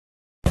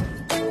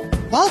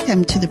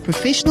Welcome to the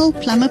Professional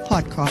Plumber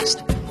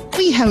Podcast.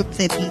 We hope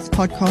that these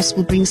podcasts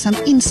will bring some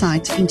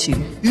insight into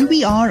who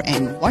we are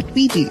and what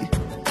we do.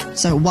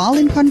 So while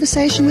in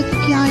conversation with the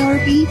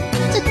PIRB,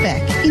 sit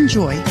back,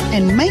 enjoy,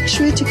 and make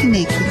sure to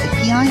connect with the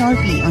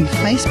PIRB on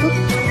Facebook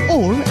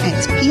or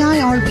at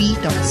pirb.co.za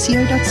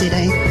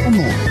for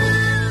more.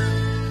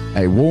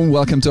 A warm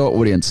welcome to our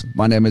audience.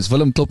 My name is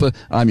Willem Klopper.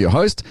 I'm your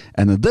host,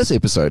 and in this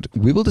episode,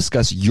 we will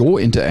discuss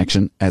your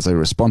interaction as a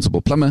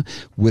responsible plumber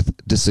with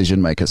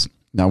decision makers.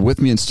 Now,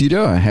 with me in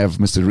studio, I have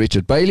Mr.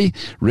 Richard Bailey.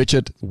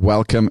 Richard,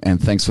 welcome,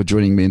 and thanks for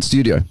joining me in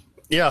studio.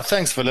 Yeah,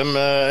 thanks, Willem.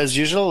 As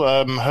usual,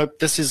 hope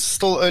this is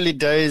still early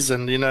days,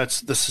 and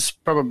this is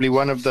probably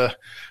one of the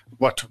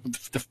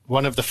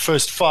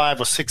first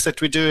 5 or 6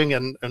 that we're doing,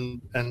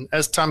 and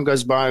as time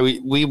goes by,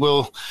 we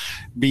will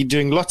be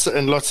doing lots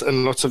and lots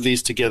and lots of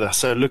these together.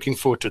 So looking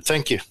forward to it.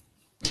 Thank you.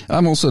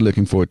 I'm also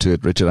looking forward to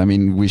it, Richard. I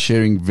mean, we're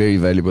sharing very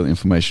valuable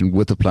information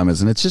with the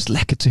plumbers, and it's just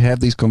lekker to have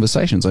these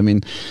conversations. I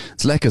mean,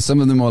 it's lekker. Some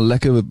of them are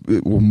lekker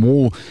or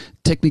more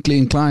technically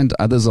inclined.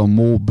 Others are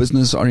more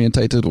business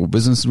orientated or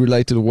business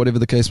related or whatever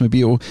the case may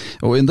be. Or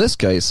in this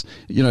case,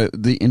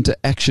 the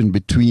interaction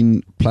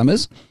between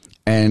plumbers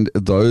and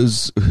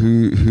those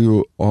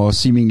who are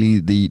seemingly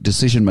the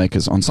decision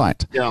makers on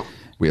site. Yeah.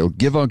 We'll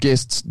give our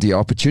guests the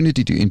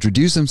opportunity to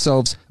introduce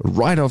themselves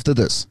right after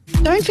this.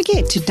 Don't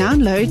forget to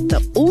download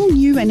the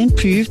all-new and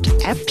improved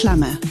App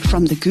Plumber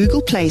from the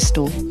Google Play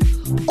Store.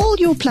 All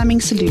your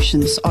plumbing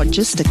solutions are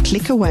just a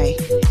click away,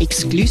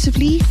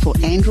 exclusively for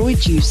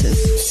Android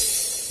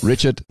users.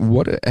 Richard,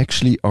 what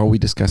actually are we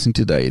discussing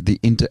today? The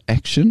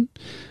interaction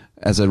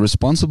as a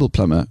responsible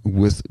plumber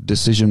with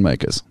decision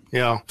makers.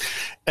 Yeah,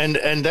 and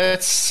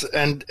it's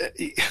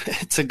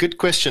a good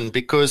question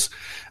because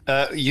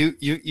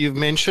you've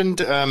mentioned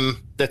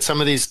that some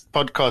of these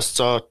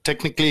podcasts are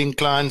technically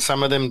inclined.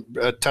 Some of them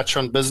touch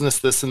on business,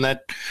 this and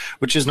that,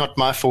 which is not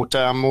my forte.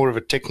 I'm more of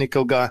a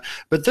technical guy.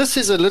 But this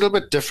is a little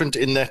bit different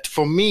in that,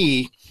 for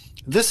me,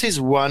 this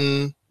is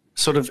one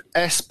sort of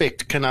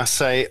aspect, can I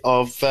say,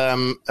 of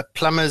a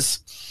plumber's,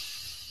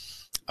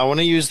 I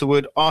want to use the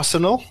word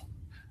arsenal,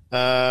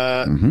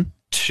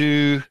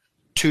 to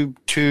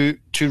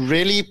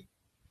really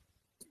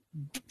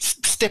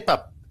step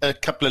up a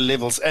couple of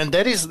levels. And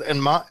that is,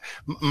 and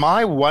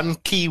my one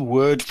key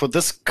word for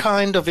this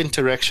kind of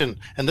interaction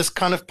and this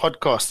kind of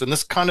podcast and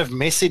this kind of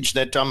message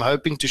that I'm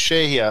hoping to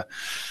share here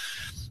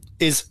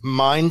is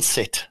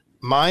mindset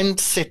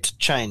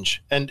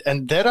change. And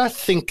that, I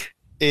think,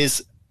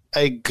 is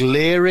a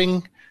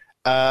glaring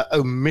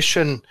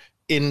omission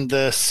in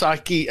the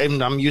psyche.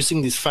 And I'm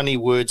using these funny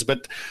words,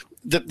 but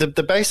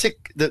the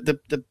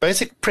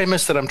basic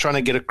premise that I'm trying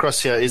to get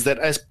across here is that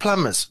as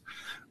plumbers,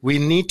 we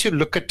need to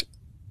look at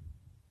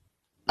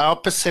our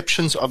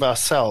perceptions of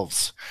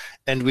ourselves,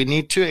 and we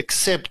need to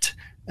accept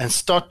and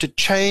start to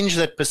change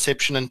that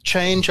perception and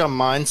change our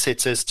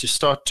mindsets as to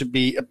start to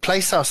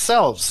place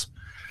ourselves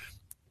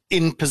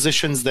in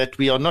positions that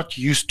we are not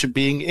used to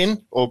being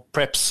in, or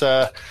perhaps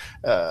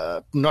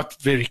not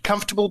very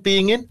comfortable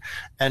being in,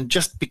 and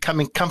just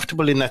becoming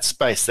comfortable in that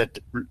space, that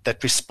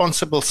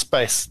responsible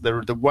space,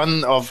 the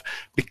one of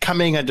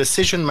becoming a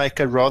decision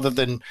maker rather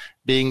than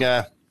being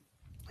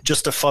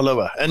just a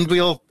follower. And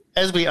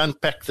as we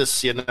unpack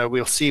this,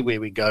 we'll see where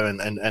we go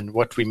and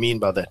what we mean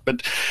by that.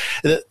 But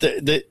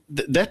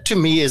that to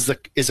me is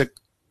a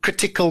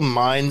critical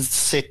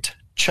mindset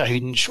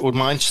change or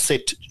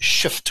mindset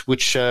shift,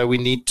 which we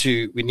need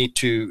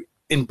to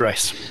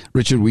embrace.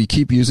 Richard, we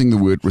keep using the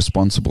word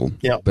responsible,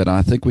 but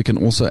I think we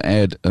can also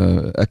add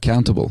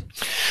accountable.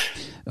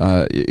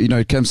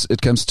 It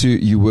comes to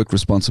you work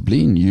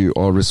responsibly, and you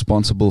are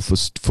responsible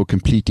for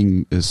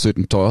completing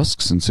certain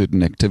tasks and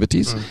certain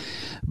activities.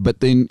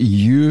 But then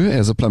you,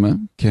 as a plumber,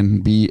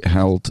 can be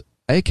held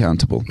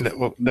accountable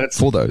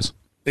for those.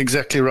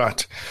 Exactly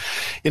right.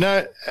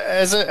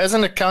 As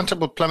an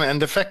accountable plumber,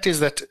 and the fact is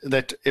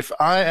that if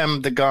I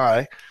am the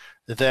guy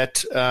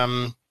that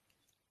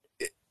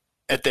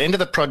at the end of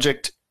the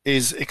project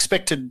is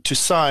expected to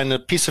sign a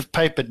piece of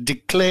paper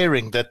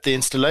declaring that the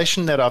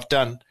installation that I've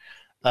done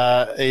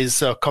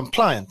is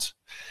compliant,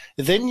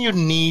 then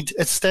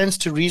it stands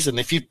to reason.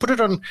 If you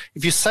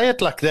say it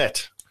like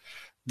that,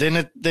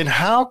 then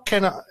how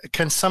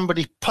can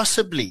somebody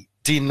possibly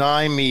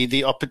deny me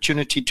the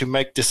opportunity to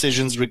make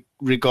decisions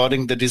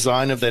regarding the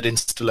design of that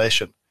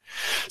installation?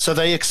 So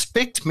they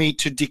expect me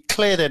to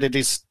declare that it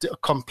is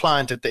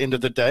compliant at the end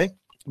of the day,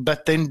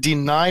 but then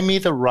deny me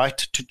the right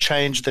to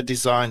change the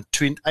design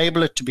to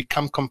enable it to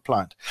become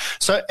compliant.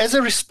 So as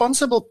a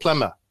responsible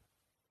plumber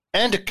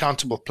and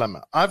accountable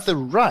plumber, I have the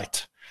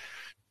right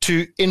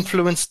to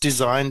influence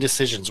design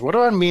decisions. What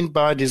do I mean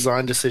by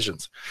design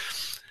decisions?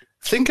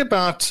 Think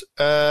about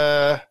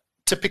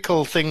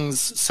typical things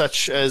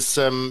such as,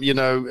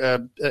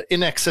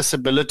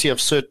 inaccessibility of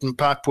certain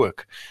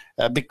pipework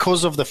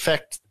because of the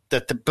fact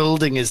that the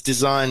building is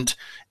designed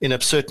in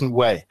a certain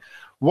way.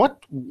 Why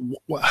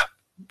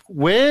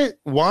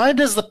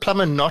does the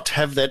plumber not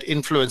have that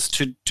influence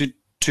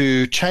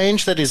to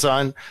change the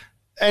design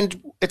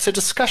it's a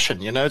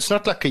discussion, it's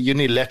not like a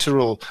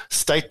unilateral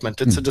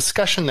statement. It's a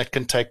discussion that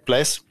can take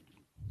place.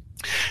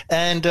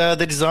 And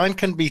the design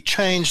can be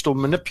changed or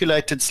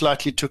manipulated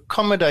slightly to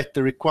accommodate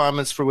the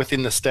requirements for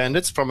within the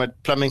standards from a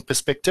plumbing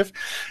perspective,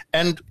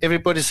 and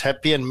everybody's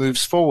happy and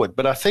moves forward.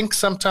 But I think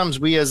sometimes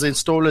we as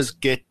installers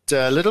get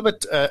a little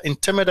bit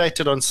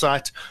intimidated on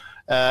site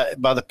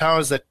by the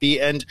powers that be,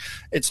 and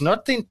it's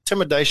not the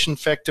intimidation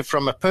factor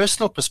from a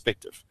personal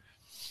perspective,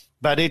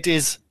 but it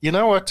is, you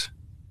know what,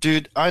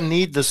 dude, I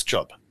need this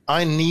job.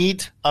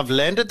 I've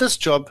landed this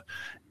job,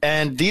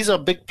 and these are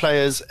big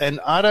players, and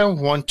I don't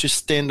want to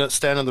stand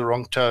on the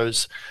wrong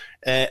toes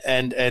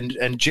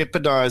and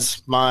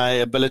jeopardize my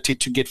ability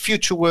to get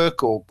future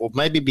work or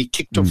maybe be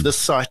kicked off this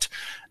site.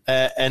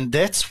 And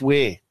that's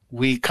where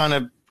we kind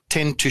of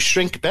tend to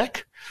shrink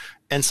back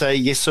and say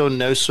yes or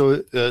no,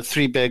 so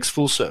 3 bags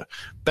full, sir.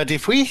 But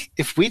if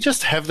we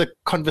just have the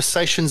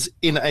conversations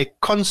in a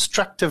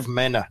constructive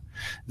manner,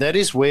 that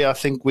is where I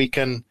think we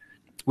can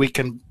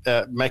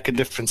make a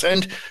difference.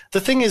 And the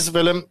thing is,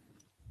 Willem,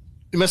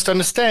 you must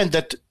understand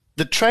that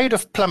the trade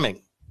of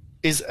plumbing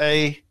is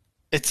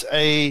it's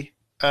a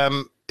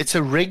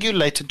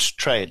regulated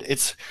trade.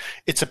 It's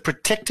a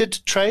protected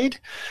trade,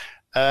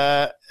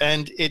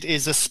 and it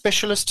is a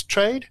specialist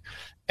trade,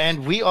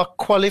 and we are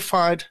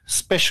qualified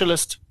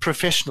specialist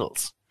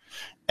professionals.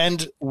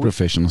 And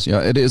professionals,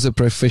 yeah, it is a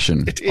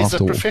profession. It is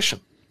a profession,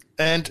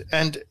 and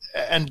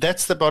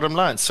that's the bottom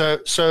line.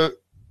 So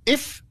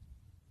if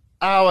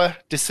our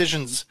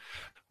decisions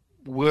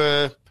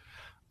were,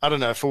 I don't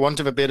know, for want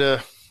of a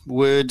better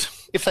word,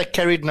 if they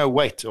carried no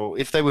weight or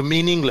if they were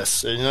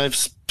meaningless,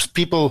 if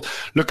people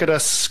look at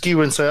us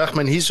skew and say, "Ah,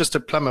 man, he's just a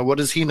plumber. What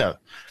does he know?"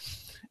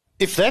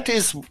 If that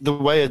is the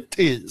way it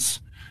is,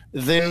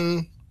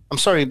 then I'm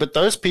sorry, but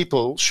those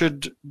people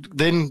should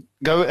then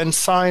go and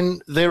sign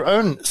their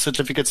own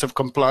certificates of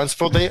compliance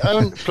for their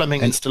own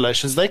plumbing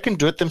installations. They can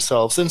do it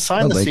themselves and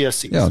sign the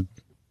COCs. Yeah,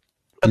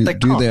 but they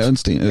do can't.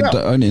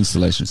 their own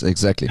installations.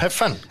 Exactly. Have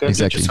fun. Go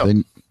exactly. Do it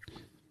yourself.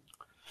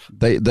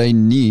 They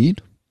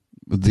need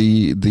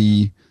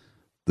the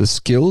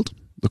skilled,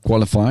 the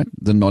qualified,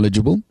 the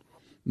knowledgeable,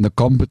 the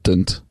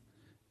competent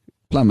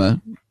plumber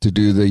to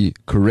do the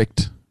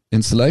correct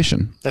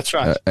installation. That's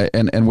right.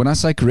 And when I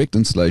say correct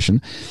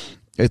installation,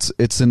 it's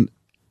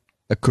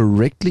a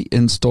correctly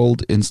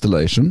installed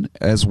installation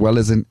as well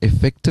as an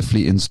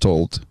effectively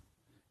installed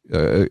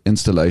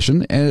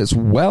installation, as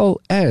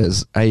well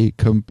as a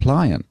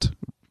compliant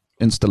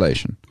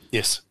installation.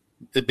 Yes.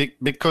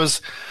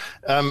 Because,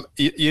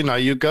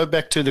 you go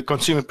back to the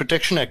Consumer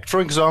Protection Act, for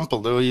example,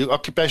 the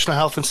Occupational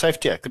Health and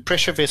Safety Act, the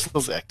Pressure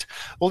Vessels Act,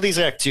 all these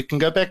acts, you can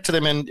go back to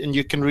them and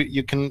you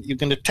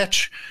can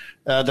attach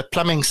the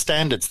plumbing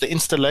standards, the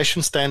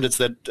installation standards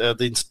that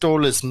the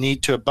installers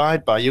need to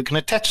abide by. You can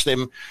attach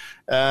them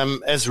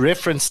as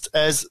referenced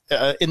as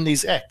in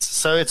these acts.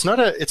 So it's not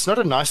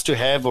a nice to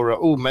have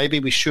or maybe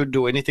we should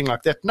do anything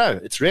like that. No,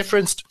 it's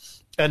referenced,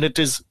 and it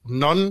is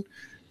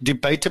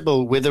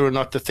non-debatable whether or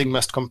not the thing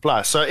must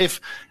comply. So if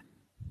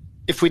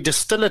we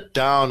distill it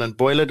down and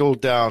boil it all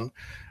down,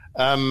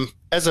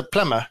 as a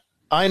plumber,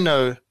 I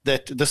know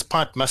that this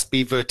pipe must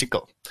be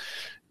vertical.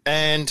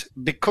 And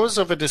because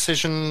of a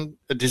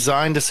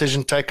design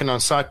decision taken on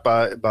site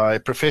by a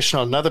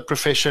professional, another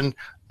profession,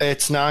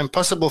 it's now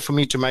impossible for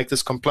me to make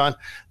this compliant.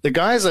 The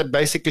guys are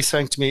basically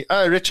saying to me,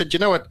 "Oh, Richard, you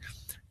know what?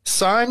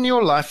 Sign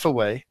your life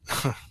away."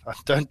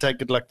 Don't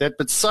take it like that,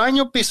 but sign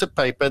your piece of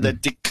paper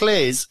that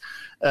declares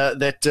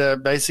that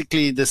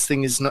basically this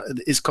thing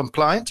is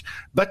compliant,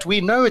 but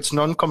we know it's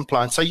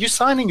non-compliant. So you're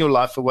signing your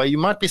life away. You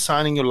might be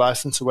signing your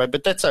license away,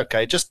 but that's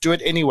okay. Just do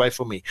it anyway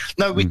for me.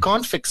 No, we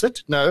can't fix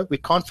it. No, we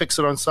can't fix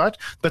it on site,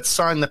 but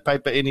sign the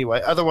paper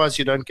anyway. Otherwise,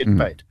 you don't get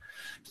paid.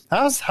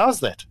 How's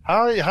that?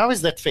 How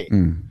is that fair?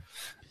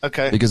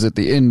 Okay. Because at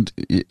the end,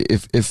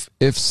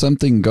 if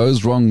something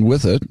goes wrong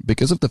with it,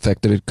 because of the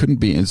fact that it couldn't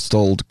be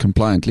installed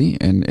compliantly,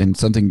 and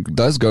something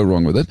does go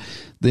wrong with it,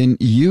 then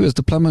you as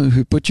the plumber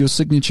who put your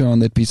signature on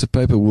that piece of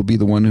paper will be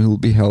the one who will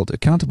be held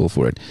accountable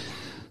for it.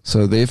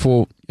 So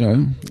therefore,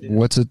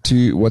 what's it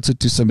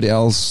to somebody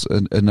else,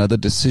 another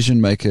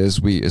decision maker, as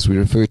we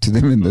refer to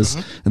them in this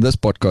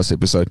podcast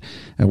episode,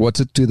 and what's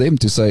it to them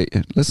to say,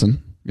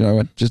 listen, you know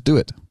what, just do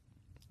it.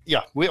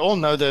 Yeah, we all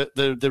know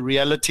the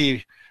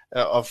reality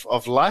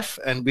of life,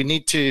 and we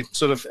need to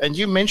sort of, and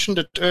you mentioned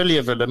it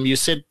earlier, Willem, you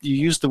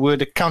used the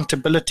word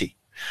accountability.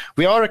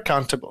 We are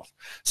accountable.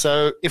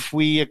 So if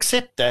we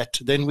accept that,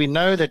 then we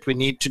know that we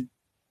need to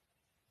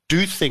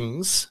do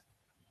things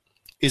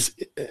is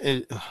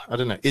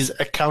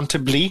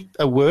accountably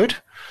a word?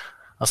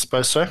 I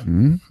suppose so.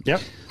 Yeah.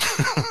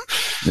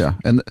 Yeah.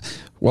 And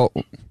well,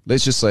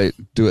 let's just say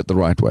do it the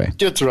right way.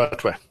 Do it the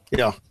right way.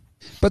 Yeah.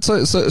 But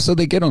so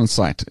they get on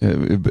site,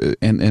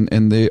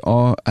 and there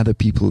are other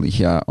people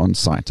here on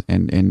site,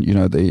 and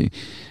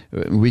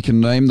we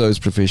can name those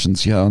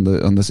professions here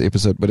on this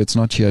episode, but it's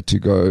not here to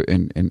go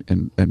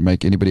and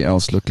make anybody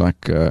else look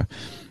like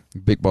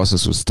big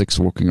bosses with sticks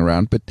walking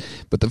around. But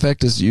the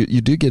fact is,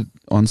 you do get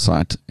on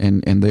site,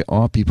 and there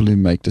are people who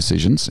make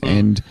decisions,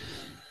 and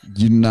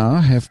you now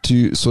have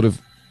to sort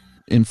of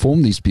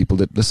inform these people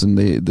that, listen,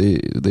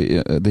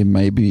 there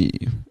may be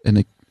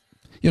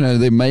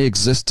there may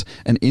exist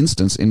an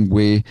instance in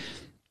where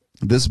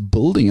this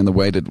building and the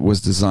way that it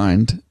was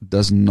designed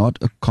does not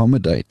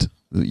accommodate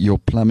your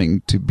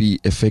plumbing to be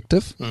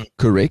effective,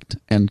 correct,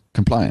 and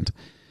compliant.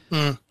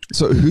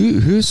 So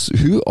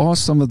who are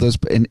some of those?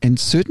 And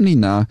certainly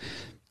now,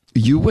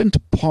 you weren't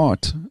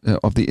part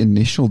of the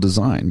initial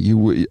design. You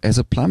were, as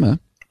a plumber,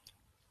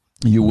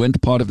 you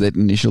weren't part of that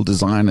initial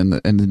design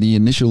and the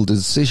initial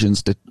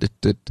decisions that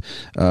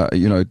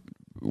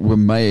were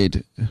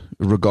made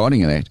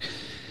regarding that.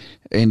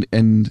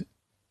 And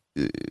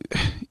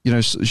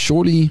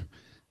surely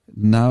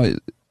now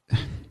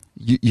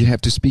you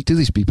have to speak to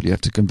these people. You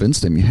have to convince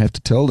them. You have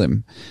to tell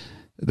them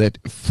that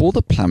for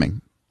the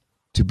plumbing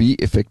to be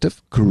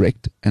effective,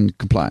 correct, and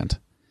compliant,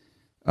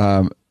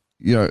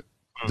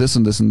 this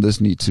and this and this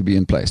needs to be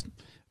in place.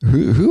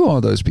 Who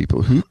are those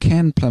people? Who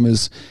can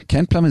plumbers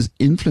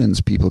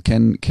influence people?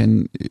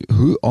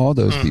 Who are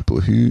those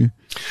people? Who?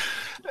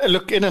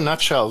 Look, in a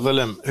nutshell,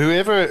 Willem,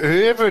 whoever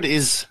it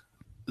is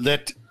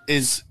that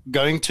is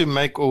going to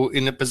make or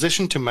in a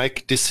position to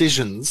make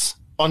decisions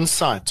on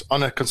site,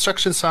 on a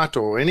construction site,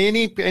 or in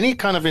any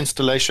kind of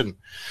installation,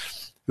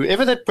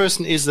 whoever that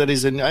person is that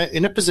is in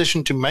a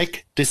position to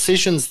make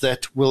decisions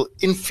that will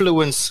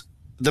influence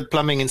the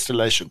plumbing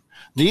installation.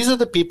 These are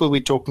the people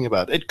we're talking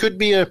about. It could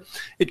be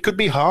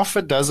half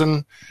a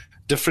dozen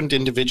different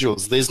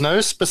individuals. There's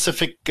no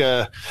specific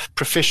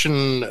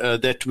profession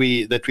that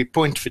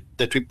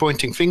we're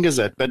pointing fingers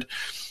at, but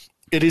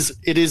it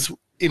is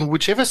in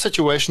whichever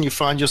situation you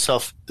find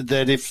yourself,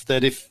 that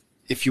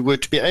if you were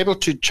to be able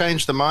to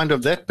change the mind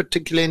of that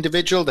particular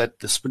individual, that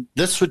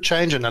this would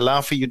change and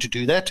allow for you to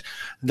do that,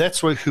 that's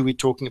who we're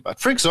talking about.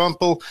 For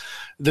example,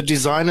 the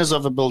designers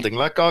of a building,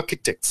 like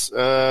architects,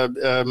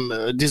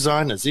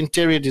 designers,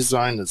 interior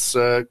designers,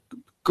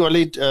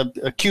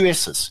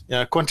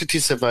 QSs, quantity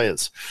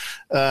surveyors,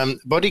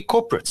 body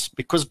corporates,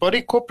 because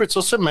body corporates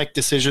also make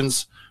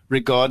decisions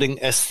regarding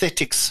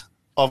aesthetics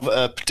of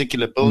a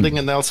particular building,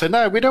 and they'll say,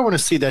 no, we don't want to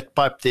see that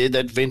pipe there,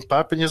 that vent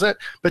pipe, and you say,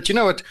 but you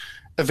know what?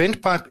 A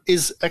vent pipe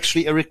is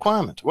actually a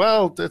requirement.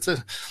 Well, that's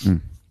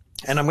and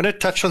I'm going to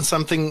touch on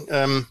something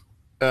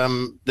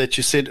that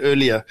you said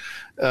earlier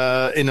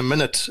in a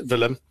minute,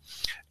 Willem.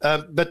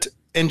 But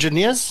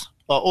engineers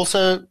are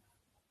also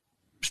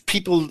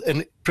people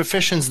and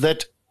professions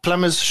that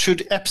plumbers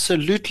should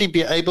absolutely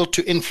be able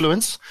to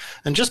influence.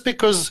 And just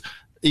because,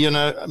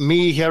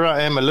 me, here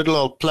I am, a little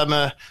old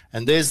plumber,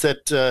 and there's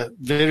that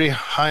very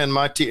high and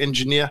mighty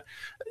engineer.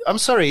 I'm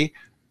sorry,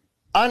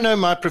 I know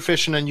my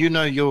profession and you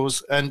know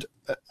yours, and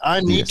I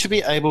need to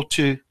be able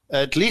to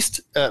at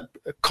least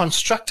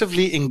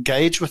constructively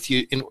engage with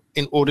you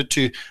in order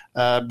to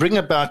bring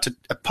about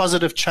a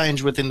positive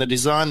change within the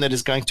design that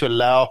is going to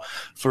allow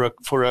for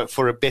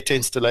a better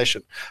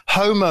installation.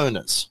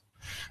 Homeowners,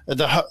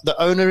 the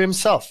owner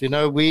himself.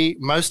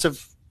 Most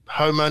of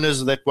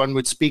homeowners that one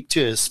would speak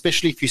to,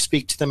 especially if you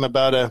speak to them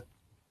about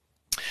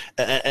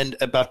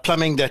about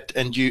plumbing, they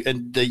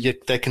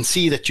can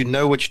see that you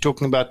know what you're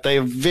talking about. They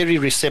are very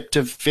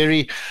receptive,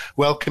 very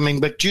welcoming,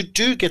 but you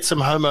do get some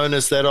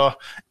homeowners that are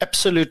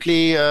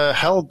absolutely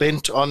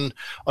hell-bent on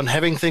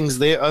having things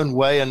their own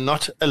way and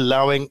not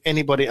allowing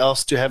anybody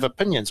else to have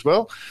opinions.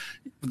 Well,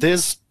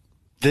 there's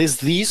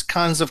these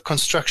kinds of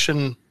constructive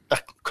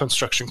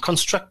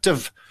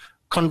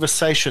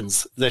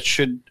conversations that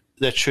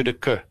should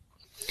occur.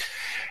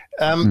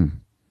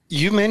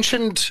 You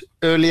mentioned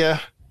earlier,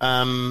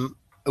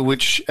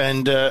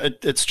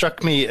 it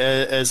struck me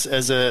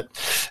as a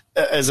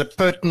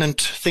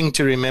pertinent thing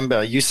to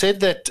remember. You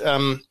said that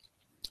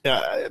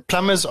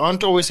plumbers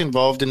aren't always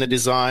involved in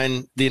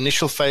the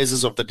initial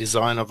phases of the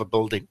design of a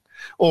building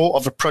or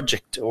of a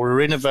project or a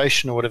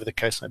renovation or whatever the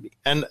case may be.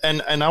 And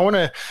I want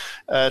to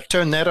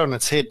turn that on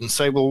its head and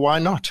say, well, why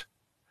not?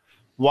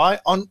 Why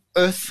on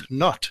earth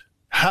not?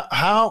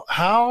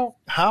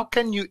 How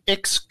can you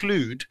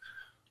exclude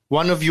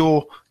one of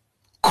your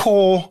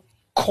core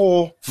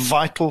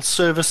vital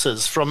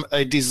services from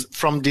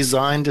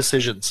design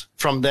decisions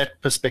from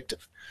that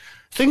perspective?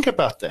 Think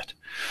about that.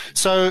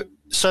 So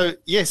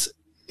yes,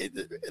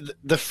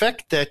 the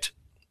fact that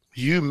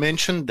you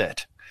mentioned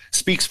that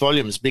speaks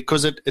volumes,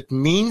 because it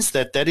means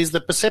that is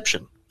the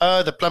perception.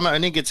 The plumber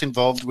only gets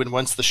involved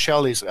once the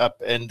shell is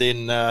up, and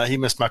then he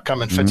must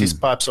come and fit his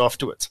pipes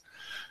afterwards.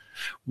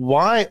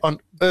 Why on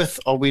earth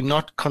are we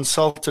not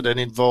consulted and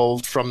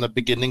involved from the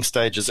beginning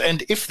stages?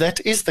 And if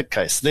that is the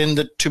case,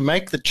 then to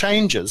make the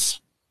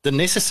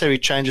necessary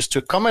changes to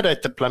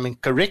accommodate the plumbing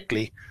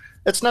correctly,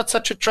 it's not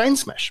such a train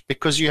smash,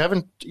 because you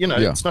haven't,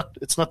 it's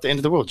not the end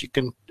of the world. You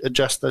can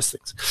adjust those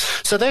things.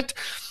 So that,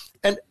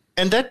 and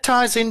that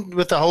ties in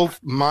with the whole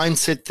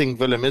mindset thing,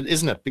 Willem,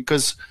 isn't it?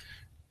 Because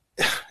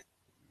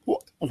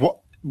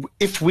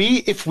if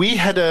we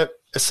had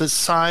a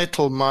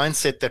societal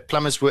mindset that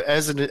plumbers were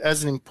as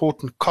an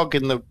important cog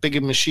in the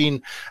bigger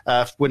machine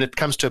when it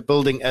comes to a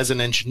building as an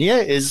engineer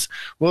is,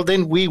 well,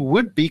 then we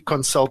would be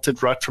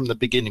consulted right from the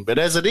beginning. But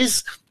as it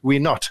is, we're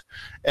not.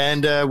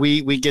 And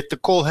we get the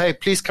call, hey,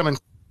 please come and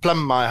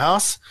plumb my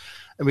house.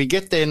 And we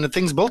get there and the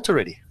thing's built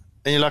already.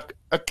 And you're like,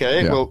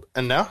 okay, well,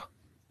 and now?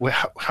 Well,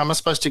 how am I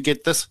supposed to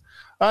get this?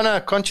 Oh, no,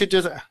 can't you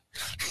do that?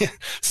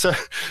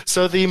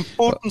 So the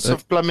importance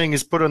of plumbing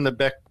is put on the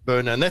back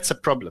burner, and that's a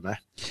problem, eh?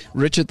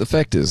 Richard, the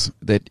fact is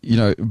that,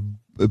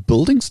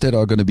 buildings that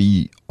are going to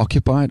be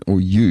occupied or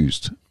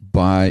used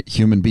by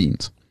human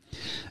beings,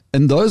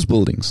 in those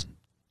buildings,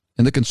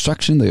 in the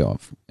construction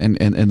thereof, and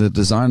the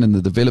design and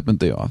the development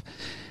thereof,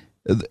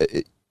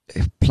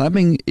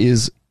 plumbing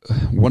is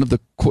one of the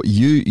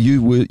you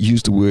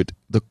used the word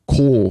the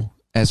core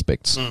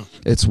aspects.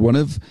 It's one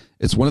of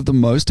the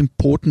most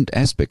important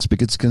aspects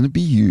because it's going to be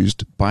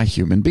used by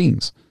human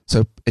beings.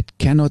 So it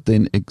cannot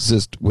then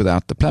exist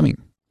without the plumbing.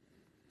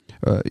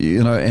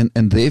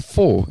 And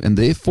therefore,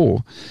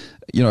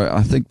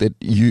 I think that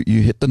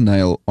you hit the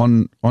nail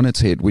on its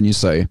head when you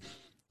say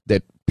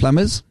that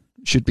plumbers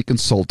should be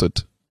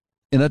consulted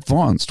in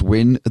advance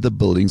when the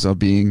buildings are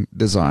being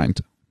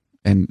designed.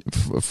 And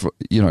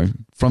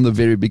from the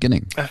very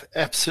beginning.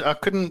 Absolutely, I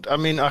couldn't. I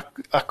mean, I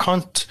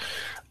can't.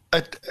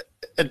 I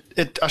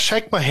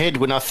shake my head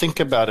when I think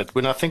about it.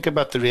 When I think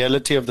about the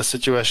reality of the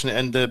situation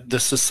and the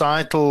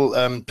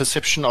societal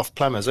perception of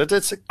plumbers,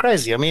 it's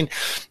crazy. I mean,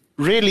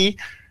 really,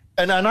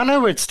 and I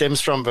know where it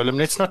stems from, Willem.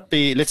 Let's not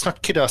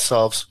kid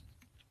ourselves.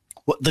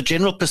 What the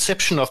general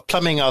perception of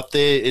plumbing out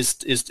there is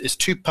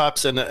two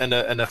pipes and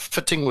a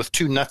fitting with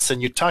two nuts,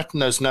 and you tighten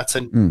those nuts,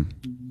 and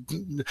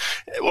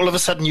all of a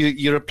sudden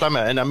you're a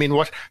plumber. And I mean,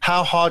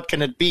 how hard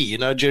can it be?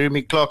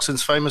 Jeremy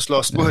Clarkson's famous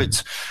last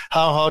words.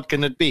 How hard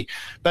can it be?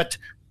 But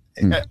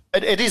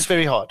it is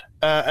very hard.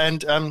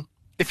 And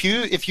if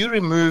you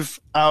remove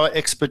our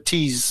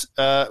expertise,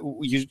 from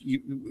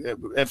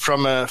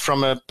a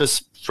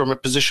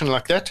position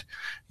like that,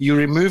 you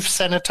remove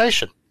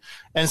sanitation.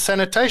 And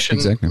sanitation,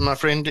 exactly, my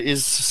friend,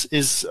 is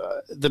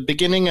the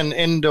beginning and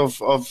end of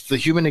the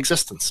human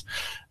existence,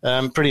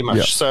 pretty much.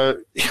 Yeah. So,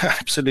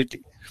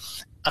 absolutely.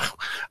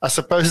 I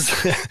suppose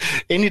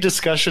any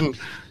discussion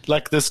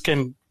like this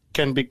can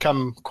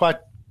become quite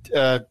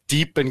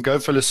deep and go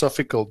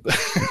philosophical.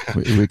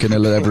 we can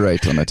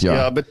elaborate on it,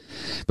 yeah. But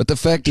the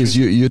fact is,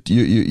 you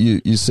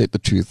said the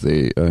truth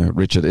there,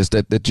 Richard, is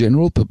that the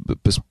general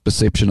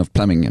perception of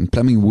plumbing and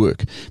plumbing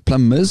work,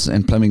 plumbers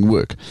and plumbing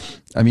work,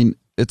 I mean,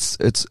 it's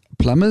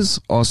plumbers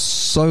are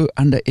so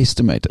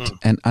underestimated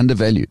and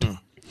undervalued.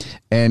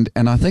 And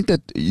I think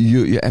that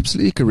you're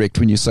absolutely correct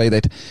when you say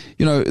that,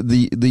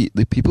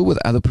 the people with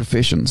other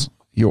professions,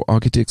 your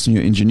architects and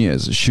your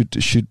engineers should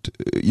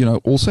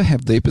also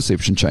have their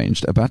perception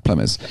changed about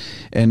plumbers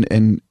and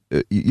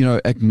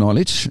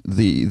acknowledge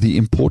the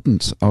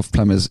importance of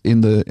plumbers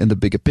in the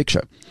bigger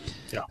picture.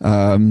 Yeah.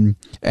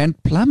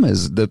 And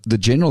plumbers, the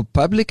general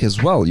public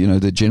as well,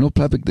 the general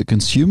public, the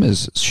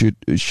consumers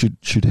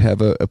should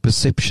have a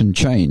perception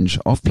change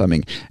of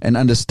plumbing and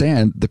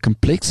understand the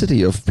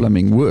complexity of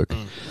plumbing work,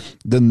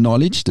 the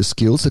knowledge, the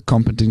skills, the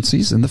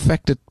competencies, and the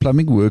fact that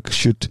plumbing work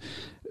should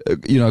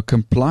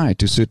comply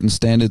to certain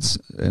standards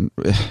and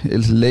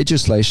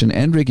legislation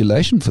and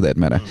regulation for that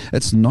matter.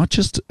 It's not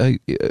just a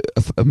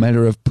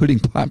matter of putting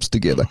pipes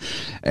together.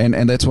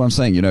 And that's what I'm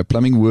saying,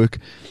 plumbing work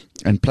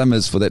and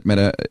plumbers for that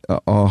matter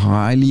are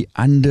highly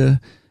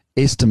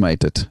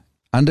underestimated,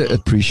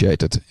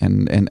 underappreciated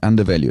and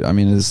undervalued. I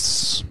mean,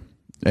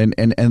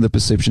 and the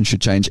perception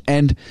should change.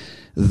 And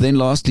then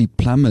lastly,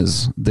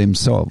 plumbers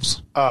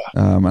themselves.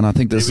 And I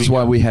think this is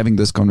why we're having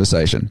this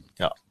conversation.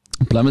 Yeah.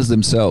 Plumbers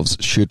themselves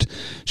should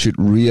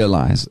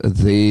realize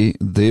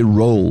their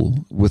role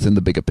within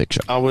the bigger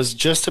picture. I was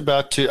just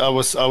about to. I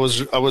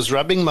was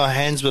rubbing my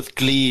hands with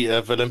glee,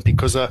 Willem,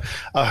 because I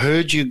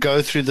heard you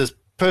go through this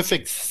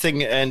perfect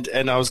thing,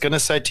 and I was going to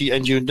say to you,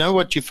 and you know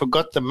what? You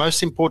forgot the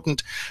most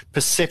important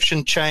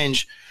perception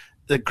change.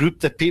 The group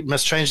that people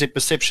must change their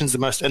perceptions the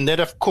most, and that,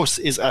 of course,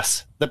 is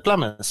us, the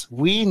plumbers.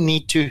 We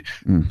need to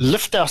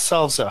lift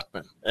ourselves up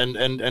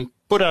and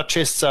put our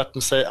chests out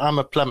and say, I'm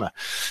a plumber,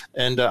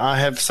 and I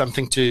have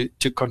something to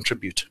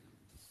contribute.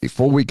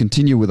 Before we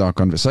continue with our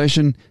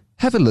conversation,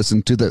 have a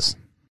listen to this.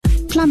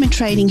 Plumber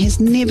training has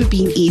never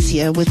been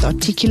easier with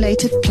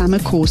articulated plumber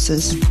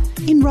courses.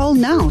 Enroll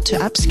now to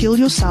upskill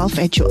yourself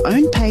at your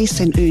own pace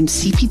and earn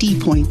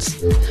CPD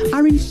points.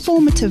 Our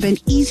informative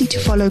and easy to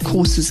follow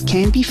courses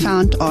can be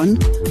found on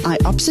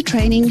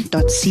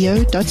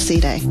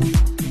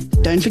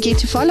iopsatraining.co.za. Don't forget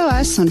to follow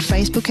us on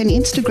Facebook and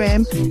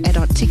Instagram at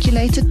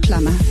Articulated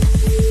Plumber.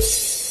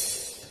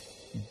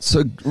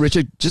 So,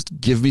 Richard, just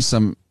give me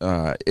some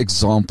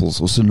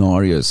examples or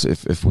scenarios,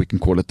 if we can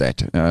call it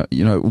that.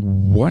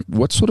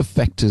 What sort of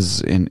factors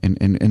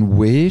and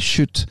where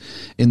should,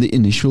 in the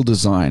initial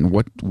design,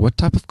 what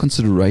type of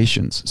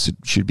considerations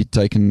should be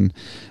taken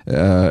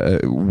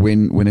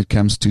when it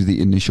comes to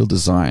the initial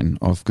design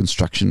of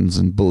constructions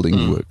and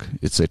building work,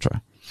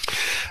 etc.?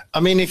 I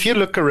mean, if you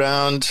look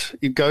around,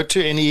 you go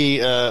to any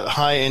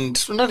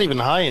high-end, not even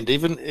high-end,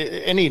 even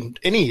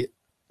any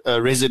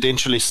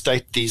residential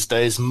estate these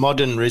days,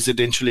 modern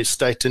residential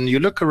estate, and you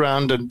look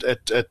around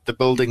at the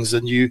buildings,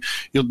 and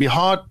you'll be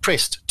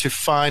hard-pressed to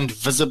find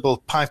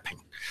visible piping.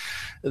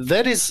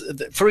 That is,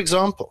 for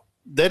example,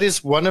 that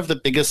is one of the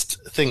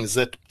biggest things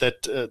that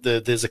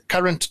there's a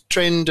current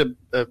trend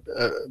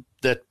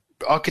that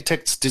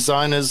architects,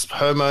 designers,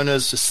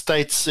 homeowners,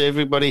 estates,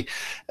 everybody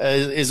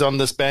is on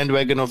this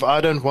bandwagon of,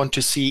 I don't want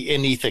to see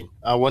anything.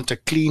 I want a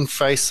clean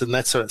face and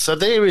that sort of. So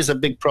there is a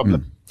big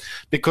problem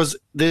because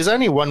there's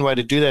only one way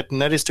to do that,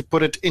 and that is to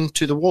put it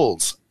into the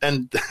walls.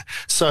 And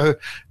so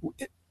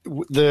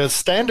the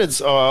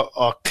standards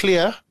are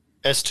clear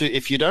as to,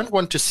 if you don't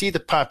want to see the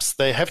pipes,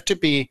 they have to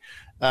be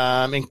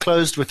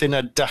enclosed within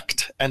a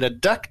duct. And a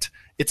duct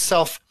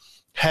itself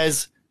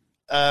has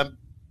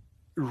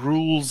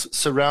rules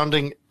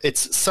surrounding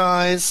its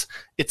size,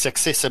 its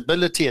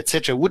accessibility,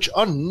 etc., which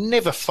are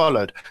never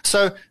followed.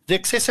 So the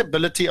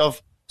accessibility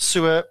of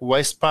sewer,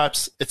 waste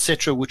pipes,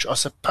 etc., which are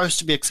supposed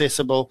to be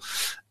accessible,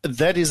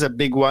 that is a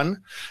big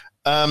one.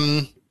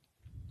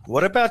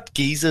 What about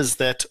geysers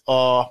that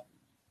are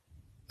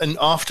an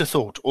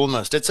afterthought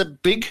almost? It's a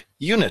big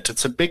unit.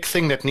 It's a big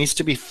thing that needs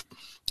to be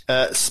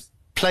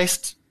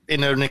placed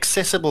in an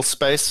accessible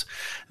space,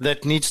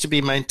 that needs to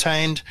be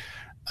maintained,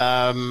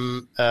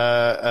 upgraded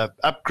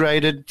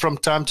from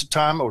time to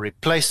time, or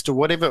replaced, or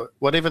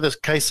whatever the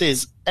case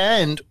is,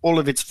 and all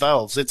of its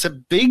valves. It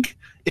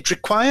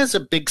requires a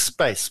big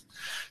space.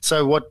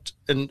 So what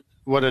a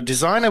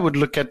designer would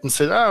look at and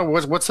say,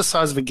 what's the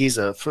size of a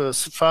geyser? For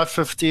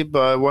 550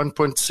 by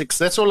 1.6,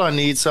 that's all I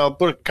need. So I'll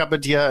put a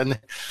cupboard here,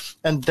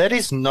 and that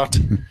is not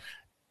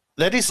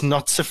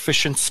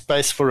sufficient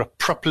space for a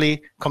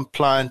properly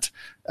compliant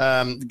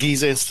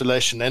geyser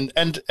installation.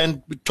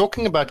 And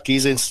talking about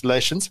geyser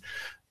installations,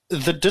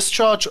 the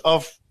discharge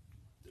of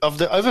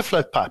the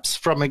overflow pipes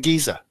from a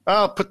geyser.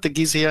 I'll put the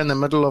geyser here in the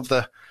middle of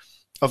the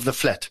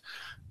flat.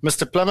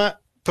 Mr. Plumber,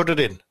 put it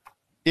in.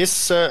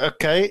 Yes,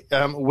 okay.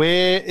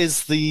 Where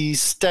is the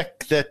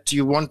stack that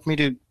you want me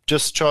to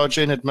discharge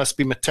in? It must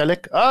be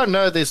metallic. Oh,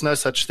 no, there's no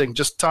such thing.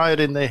 Just tie it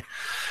in there.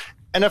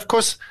 And, of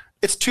course,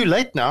 it's too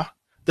late now.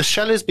 The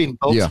shell has been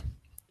built. Yeah.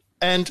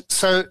 And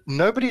so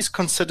nobody's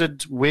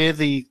considered where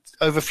the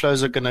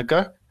overflows are going to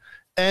go.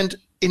 And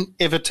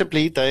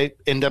inevitably, they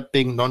end up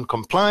being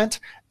non-compliant.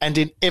 And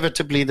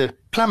inevitably, the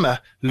plumber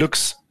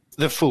looks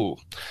the fool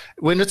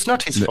when it's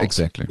not his fault.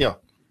 Exactly. Yeah.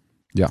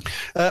 Yeah.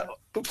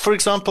 For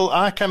example,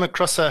 I came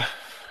across a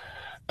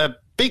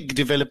big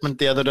development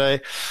the other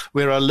day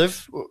where I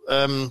live.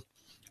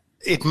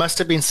 It must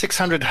have been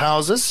 600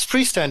 houses,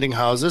 freestanding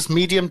houses,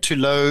 medium to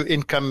low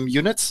income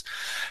units.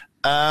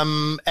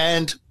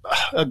 And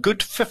a good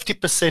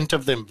 50%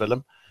 of them,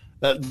 Willem,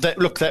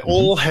 they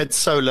all had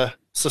solar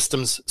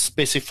systems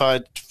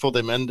specified for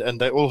them, and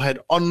they all had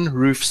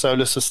on-roof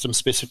solar systems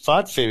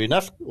specified. Fair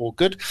enough, all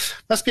good.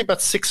 Must be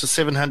about 600 or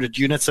 700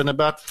 units, and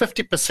about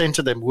 50%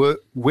 of them were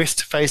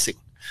west-facing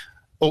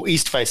or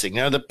east-facing.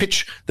 Now, the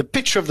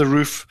pitch of the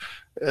roof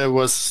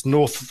was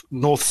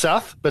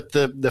north-south, but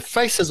the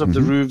faces of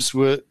the roofs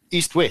were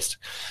east-west.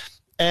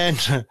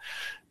 And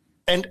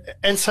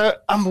so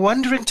I'm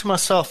wondering to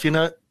myself,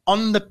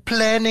 on the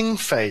planning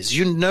phase,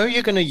 you're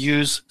going to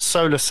use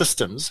solar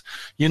systems.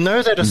 You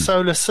know that a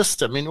solar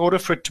system, in order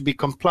for it to be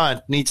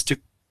compliant, needs to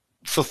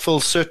fulfill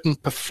certain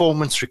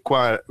performance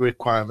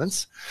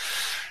requirements.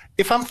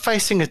 If I'm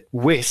facing it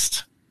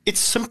west, it's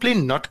simply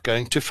not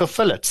going to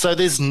fulfill it. So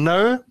there's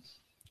no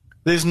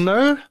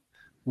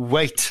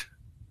weight,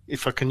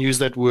 if I can use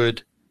that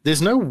word.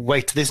 There's no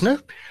weight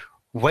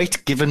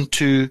given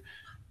to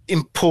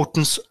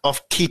importance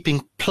of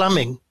keeping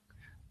plumbing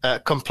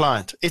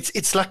compliant.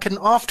 It's like an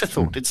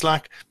afterthought. It's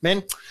like,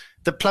 man,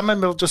 the plumber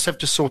will just have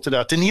to sort it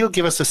out, and he'll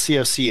give us a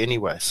COC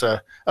anyway. So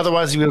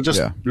otherwise, we'll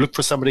just look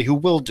for somebody who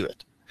will do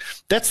it.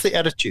 That's the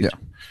attitude. Yeah.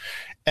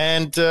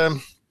 And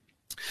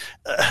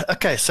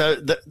okay, so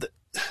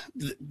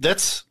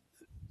that's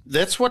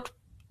what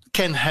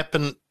can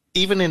happen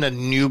even in a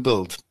new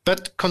build.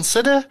 But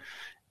consider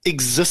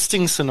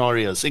existing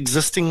scenarios,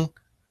 existing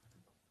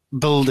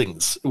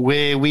buildings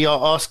where we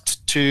are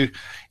asked to,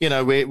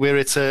 where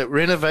it's a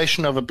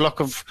renovation of a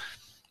block of,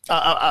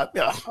 I'll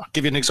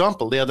give you an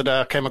example. The other day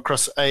I came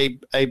across a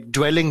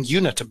dwelling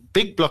unit, a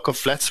big block of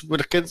flats,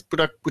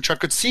 which I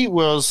could see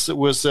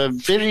was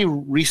very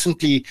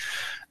recently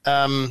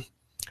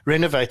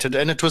renovated,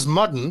 and it was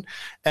modern,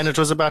 and it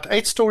was about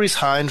 8 stories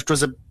high, and it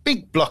was a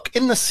big block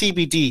in the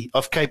CBD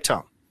of Cape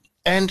Town.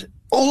 And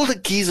all the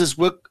geysers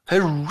were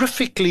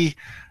horrifically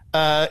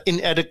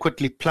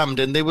inadequately plumbed,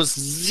 and there was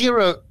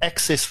zero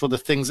access for the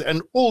things,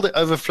 and all the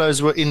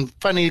overflows were in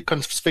funny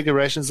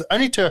configurations,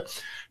 only to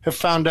have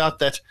found out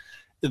that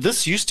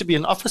this used to be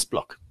an office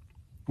block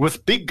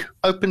with big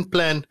open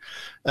plan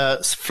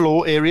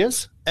floor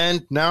areas,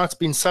 and now it's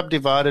been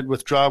subdivided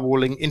with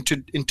drywalling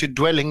into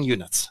dwelling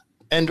units.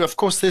 And of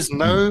course there's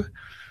what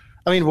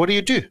do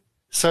you do?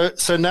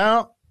 So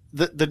now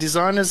the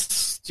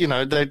designers,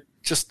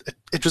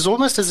 it was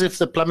almost as if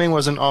the plumbing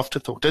was an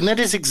afterthought. And that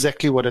is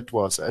exactly what it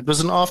was. It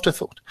was an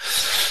afterthought.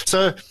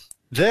 So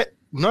that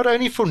not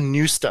only for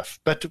new stuff,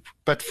 but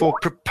for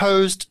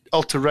proposed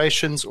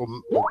alterations or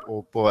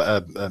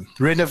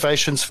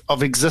renovations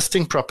of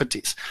existing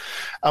properties,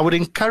 I would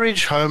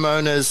encourage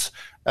homeowners,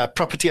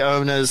 property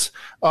owners,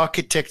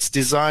 architects,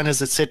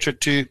 designers, etc.,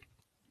 to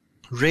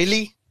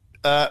really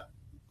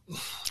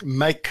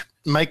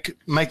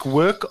make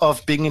work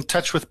of being in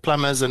touch with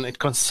plumbers and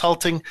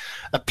consulting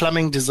a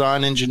plumbing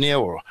design engineer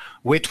or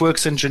wet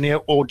works engineer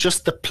or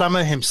just the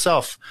plumber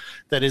himself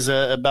that is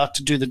about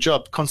to do the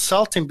job.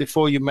 Consult him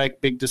before you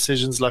make big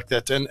decisions like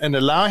that, and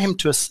allow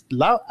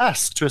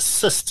us to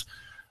assist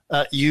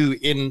you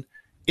in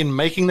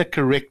making the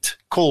correct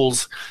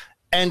calls.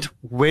 And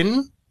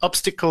when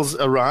obstacles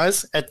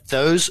arise at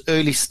those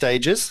early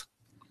stages,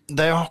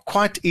 they are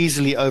quite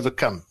easily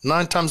overcome.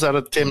 9 times out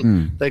of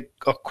 10, they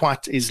are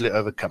quite easily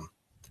overcome.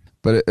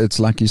 But it's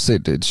like you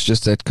said, it's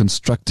just that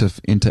constructive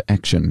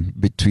interaction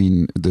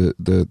between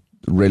the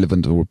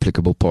relevant or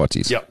applicable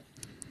parties. Yeah,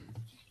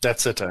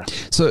 that's it.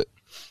 So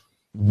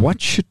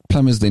what should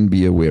plumbers then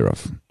be aware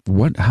of?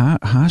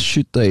 How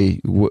should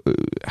they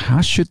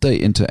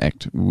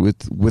interact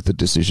with the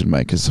decision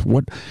makers?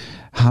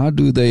 How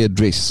do they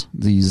address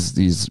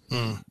these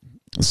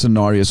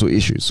scenarios or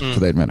issues for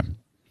that matter?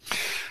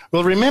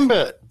 Well,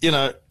 remember,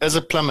 as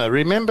a plumber,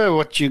 remember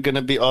what you're going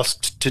to be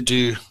asked to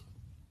do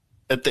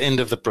at the end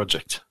of the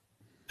project,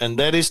 and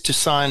that is to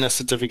sign a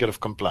certificate of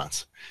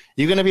compliance.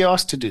 You're going to be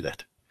asked to do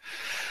that.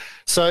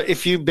 So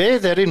if you bear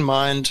that in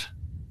mind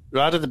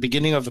right at the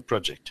beginning of the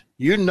project,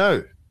 you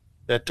know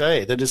that,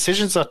 hey, the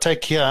decisions I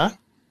take here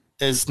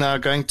is now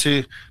going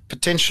to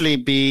potentially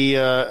be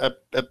a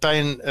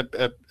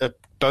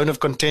bone of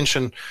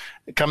contention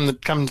come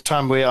the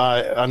time where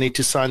I need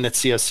to sign that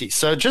COC.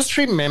 So just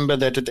remember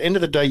that at the end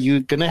of the day, you're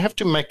going to have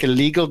to make a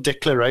legal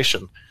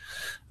declaration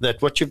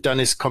that what you've done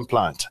is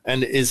compliant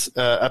and is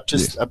up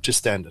to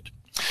standard.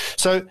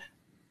 So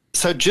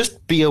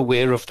just be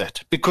aware of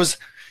that, because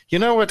you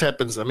know what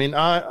happens. I mean,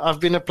 I've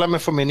been a plumber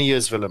for many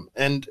years, Willem,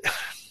 and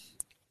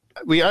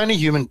we're only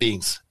human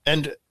beings.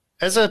 And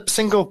as a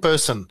single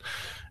person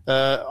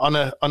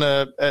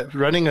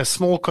running a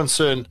small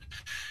concern,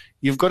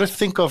 you've got to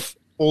think of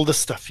all the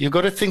stuff. You've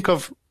got to think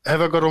of, have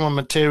I got all my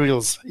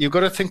materials? You've got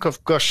to think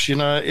of, gosh,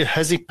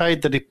 has he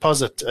paid the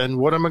deposit? And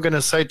what am I going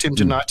to say to him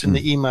tonight in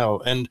the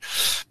email? And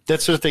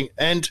that sort of thing.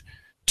 And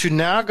to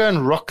now go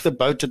and rock the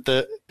boat at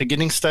the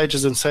beginning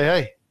stages and say,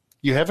 hey,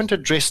 you haven't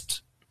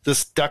addressed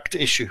this duct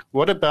issue.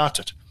 What about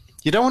it?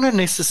 You don't want to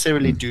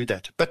necessarily do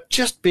that. But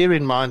just bear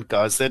in mind,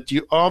 guys, that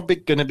you are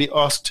going to be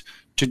asked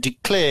to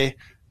declare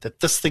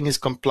that this thing is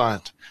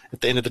compliant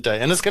at the end of the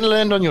day. And it's going to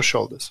land on your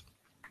shoulders.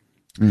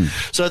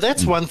 So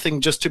that's one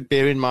thing just to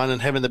bear in mind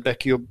and have in the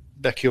back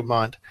of your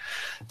mind.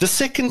 The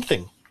second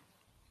thing,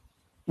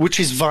 which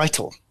is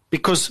vital,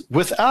 because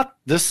without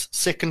this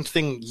second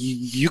thing,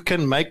 you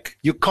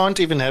can't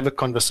even have a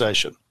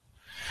conversation.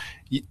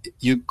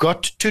 You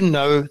got to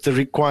know the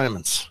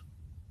requirements.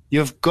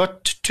 You've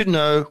got to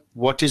know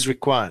what is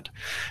required,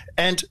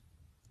 and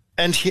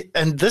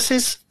this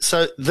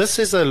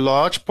is a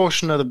large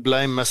portion of the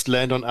blame must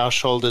land on our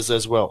shoulders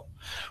as well.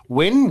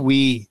 When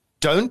we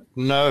don't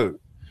know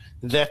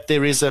that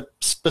there is a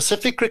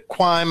specific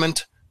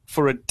requirement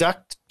for a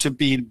duct to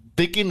be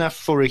big enough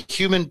for a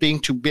human being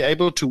to be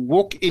able to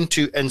walk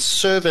into and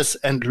service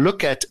and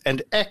look at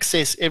and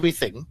access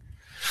everything,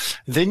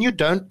 then you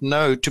don't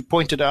know to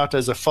point it out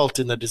as a fault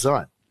in the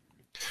design,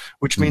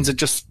 which means it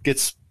just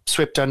gets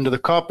swept under the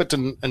carpet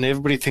and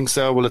everybody thinks,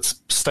 oh, well,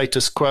 it's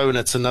status quo and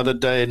it's another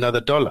day,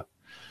 another dollar.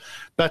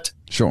 But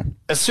sure,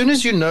 as soon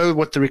as you know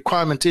what the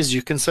requirement is,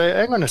 you can say,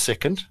 hang on a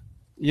second,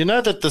 you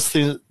know that this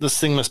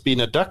thing must be in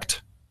a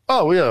duct?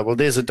 Oh, yeah, well,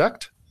 there's a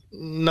duct.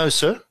 No,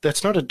 sir,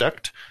 that's not a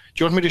duct.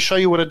 Do you want me to show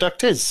you what a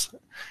duct is?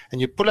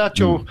 And you pull out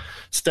your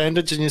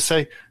standards and you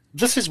say,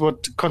 this is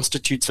what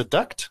constitutes a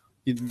duct.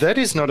 That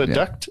is not a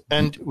duct,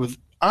 and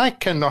I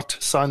cannot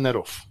sign that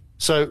off.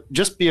 So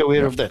just be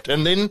aware of that.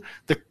 And then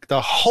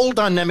the whole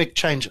dynamic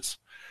changes.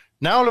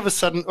 Now all of a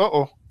sudden,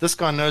 this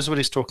guy knows what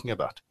he's talking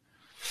about.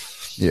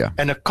 Yeah.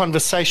 And a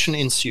conversation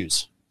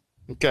ensues.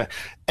 Okay.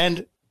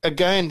 And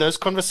again, those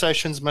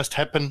conversations must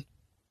happen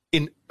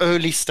in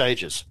early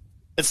stages.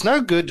 It's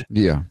no good.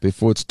 Yeah,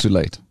 before it's too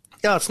late.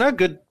 Yeah, it's no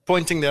good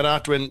pointing that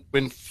out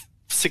when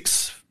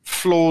 6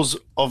 floors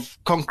of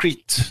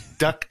concrete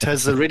duct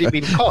has already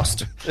been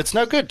cast. It's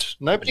no good.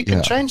 Nobody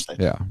can change that.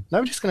 Yeah.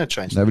 Nobody's going to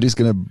change that. Nobody's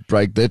going to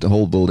break that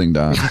whole building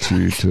down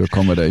to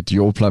accommodate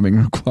your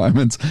plumbing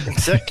requirements.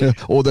 Exactly.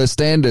 Or the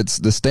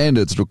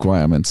standards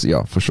requirements.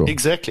 Yeah, for sure.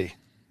 Exactly.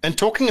 And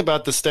talking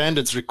about the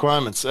standards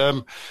requirements,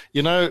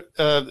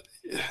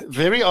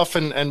 very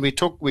often, and we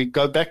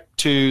go back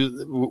to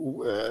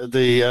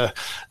the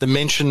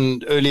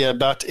mention earlier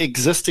about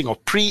existing or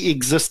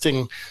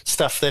pre-existing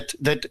stuff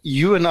that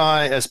you and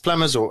I as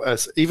plumbers, or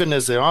even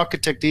as an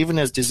architect, even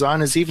as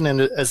designers,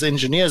 even as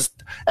engineers,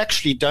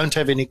 actually don't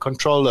have any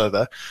control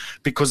over,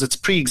 because it's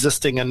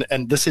pre-existing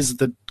and this is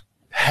the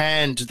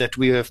hand that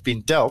we have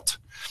been dealt.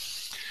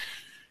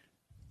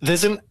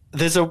 there's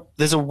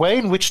a way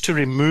in which to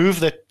remove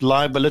that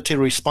liability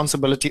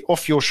responsibility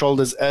off your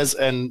shoulders as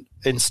an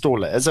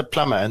installer, as a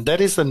plumber, and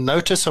that is the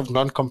notice of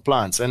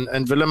non-compliance.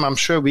 And Willem, I'm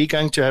sure we're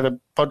going to have a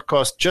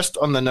podcast just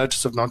on the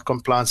notice of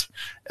non-compliance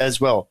as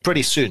well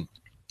pretty soon.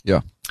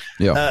 Yeah.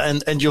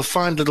 And you'll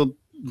find little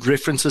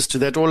references to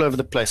that all over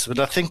the place. But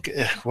I think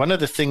one of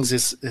the things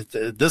is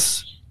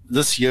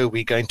this year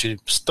we're going to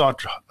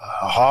start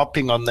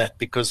harping on that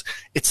because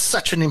it's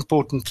such an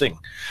important thing.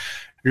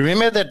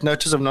 Remember that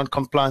notice of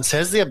non-compliance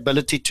has the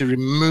ability to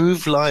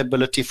remove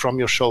liability from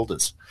your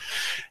shoulders.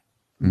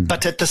 Mm-hmm.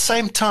 But at the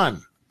same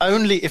time,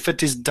 only if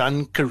it is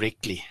done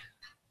correctly.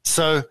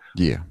 So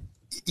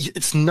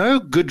it's no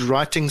good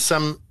writing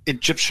some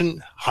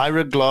Egyptian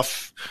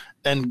hieroglyph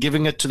and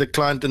giving it to the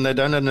client and they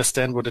don't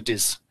understand what it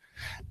is.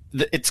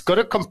 It's got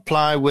to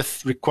comply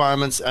with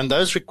requirements, and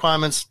those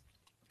requirements,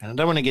 and I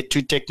don't want to get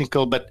too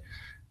technical, but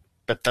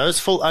those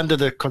fall under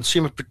the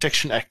Consumer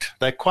Protection Act.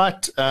 They're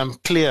quite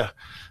clear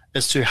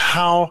as to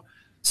how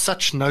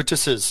such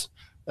notices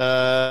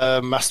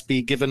must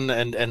be given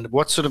and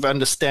what sort of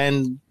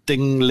understanding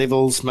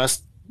levels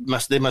must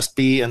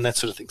be and that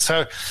sort of thing.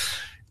 So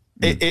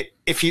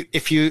if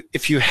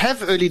you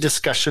have early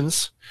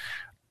discussions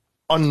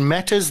on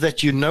matters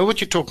that you know what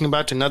you're talking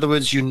about, in other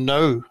words, you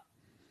know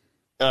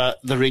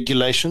the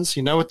regulations,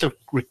 you know what the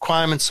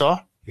requirements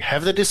are, you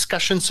have the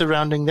discussion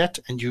surrounding that,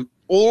 and you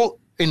all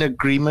in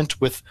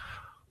agreement with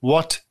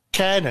what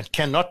can and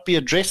cannot be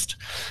addressed.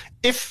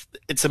 If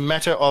it's a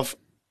matter of,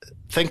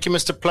 thank you,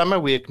 Mr. Plumber,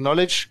 we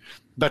acknowledge,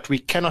 but we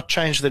cannot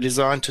change the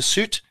design to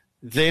suit,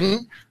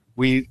 then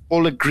we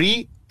all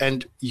agree,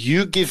 and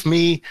you give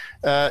me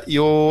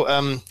your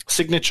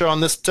signature on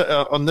this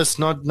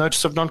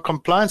notice of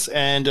non-compliance,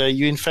 and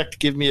you in fact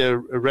give me a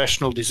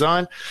rational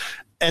design,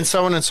 and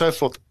so on and so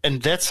forth.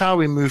 And that's how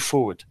we move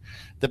forward.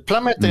 The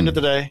plumber at the end of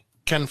the day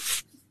can,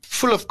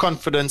 full of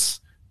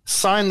confidence,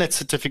 sign that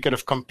certificate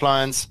of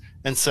compliance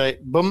and say,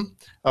 boom,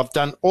 I've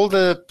done all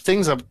the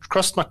things, I've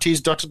crossed my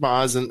T's, dotted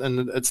my I's,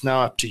 and it's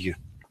now up to you.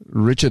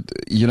 Richard,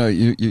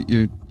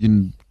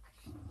 you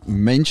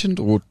mentioned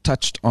or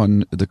touched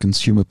on the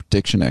Consumer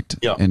Protection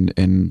Act,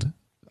 and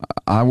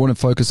I want to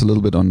focus a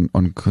little bit on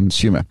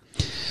consumer,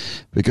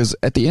 because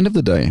at the end of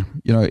the day,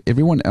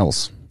 everyone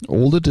else,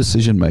 all the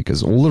decision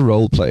makers, all the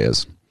role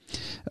players,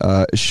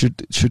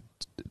 should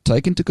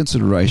take into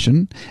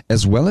consideration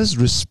as well as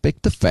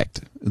respect the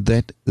fact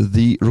that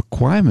the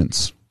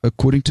requirements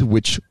according to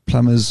which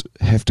plumbers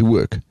have to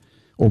work,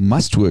 or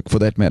must work for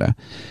that matter,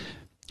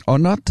 are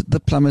not the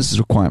plumber's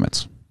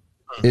requirements.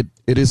 It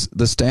is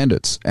the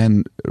standards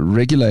and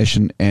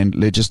regulation and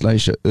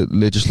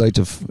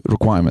legislative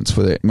requirements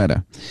for that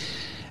matter.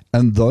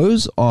 And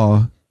those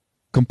are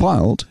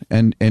compiled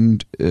and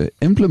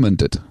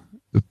implemented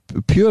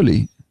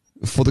purely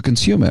for the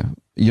consumer.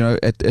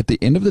 At the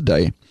end of the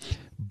day,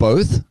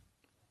 both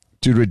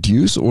to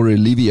reduce or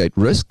alleviate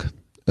risk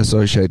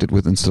associated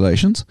with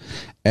installations,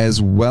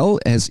 as well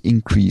as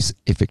increase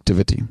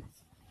effectivity.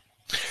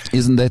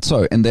 Isn't that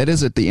so? And that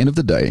is at the end of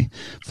the day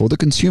for the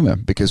consumer,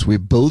 because we're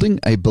building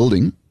a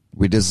building,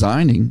 we're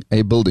designing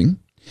a building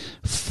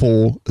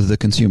for the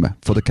consumer,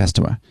 for the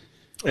customer.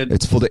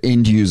 It's for the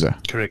end user.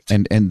 Correct.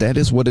 And that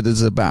is what it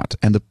is about.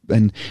 And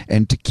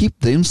to keep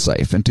them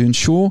safe and to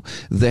ensure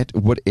that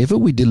whatever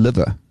we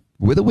deliver,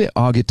 whether we're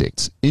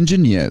architects,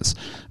 engineers,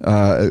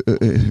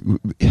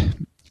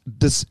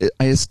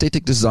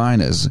 aesthetic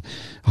designers,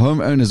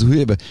 homeowners,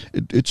 whoever,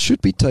 it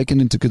should be taken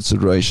into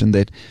consideration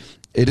that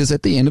it is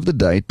at the end of the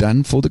day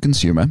done for the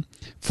consumer,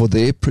 for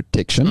their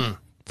protection,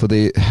 for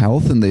their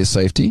health and their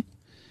safety,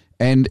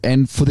 and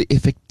for the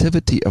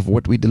effectivity of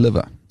what we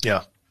deliver.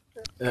 Yeah.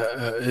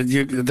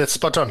 That's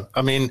spot on.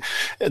 I mean,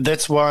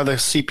 that's why the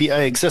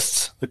CPA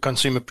exists, the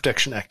Consumer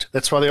Protection Act.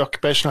 That's why the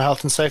Occupational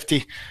Health and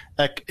Safety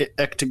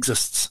Act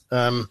exists.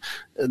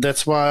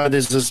 That's why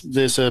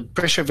there's a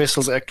Pressure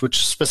Vessels Act,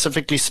 which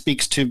specifically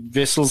speaks to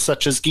vessels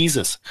such as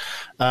geysers.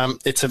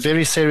 It's a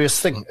very serious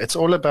thing. It's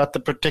all about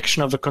the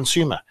protection of the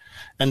consumer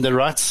and the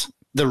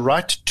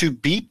right to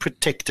be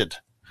protected.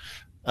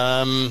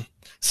 And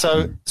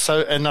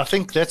I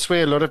think that's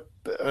where a lot of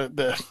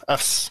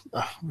us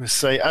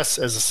as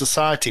a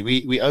society,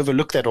 we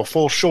overlook that or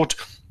fall short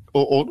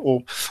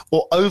or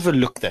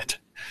overlook that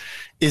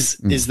is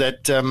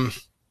that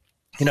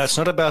it's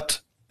not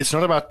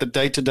about the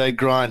day-to-day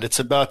grind. It's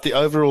about the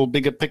overall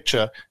bigger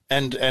picture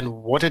and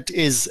what it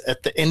is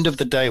at the end of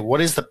the day.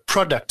 What is the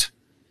product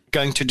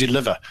going to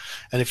deliver?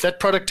 And if that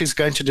product is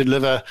going to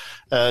deliver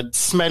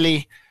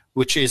smelly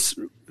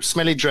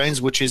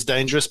drains, which is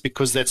dangerous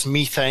because that's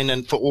methane,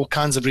 and for all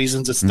kinds of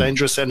reasons it's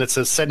dangerous, and it's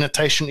a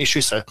sanitation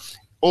issue. So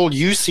all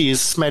you see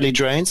is smelly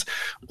drains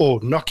or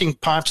knocking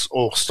pipes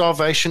or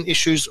starvation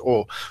issues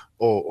or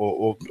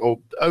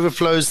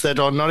overflows that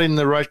are not in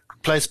the right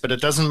place, but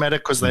it doesn't matter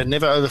because they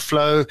never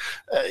overflow.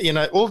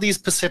 All these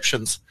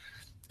perceptions.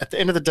 At the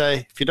end of the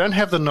day, if you don't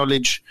have the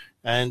knowledge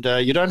and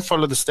you don't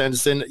follow the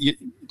standards, then you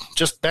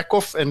just back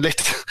off and let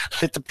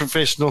the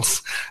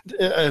professionals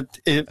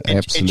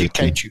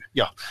educate you.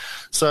 Yeah.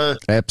 So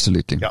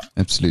absolutely. Yeah.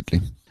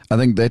 Absolutely. I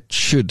think that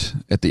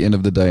should, at the end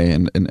of the day,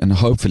 and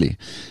hopefully,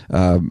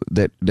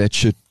 that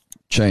should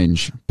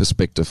change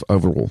perspective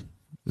overall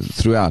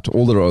throughout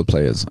all the role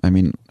players. I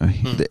mean,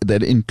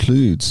 that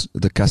includes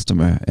the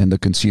customer and the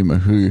consumer,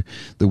 who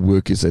the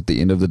work is at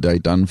the end of the day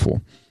done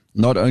for.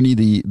 Not only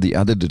the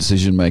other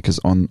decision makers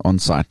on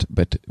site,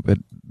 but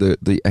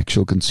the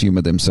actual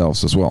consumer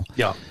themselves as well.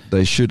 Yeah.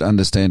 They should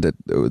understand that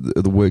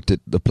the work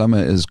that the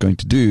plumber is going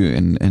to do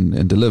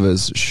and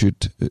delivers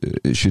should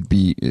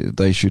be,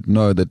 they should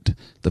know that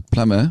the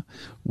plumber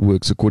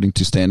works according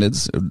to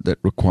standards that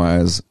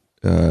requires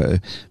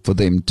for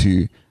them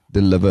to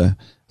deliver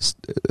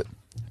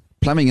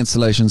plumbing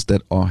installations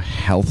that are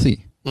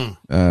healthy,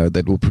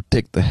 that will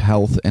protect the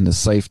health and the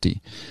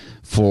safety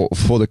for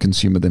the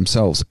consumer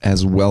themselves,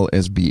 as well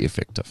as be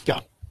effective.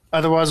 Yeah.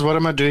 Otherwise, what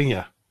am I doing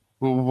here?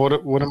 What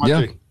am I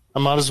doing? I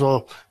might as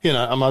well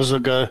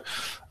go,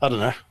 I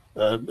don't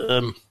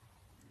know,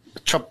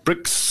 chop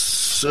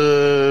bricks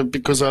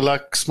because I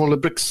like smaller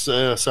bricks.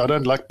 So I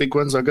don't like big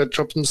ones. I go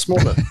chop them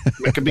smaller.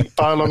 Make a big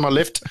pile on my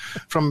left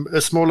from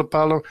a smaller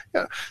pile.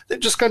 They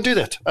just can't do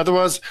that.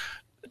 Otherwise,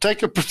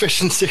 take your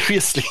profession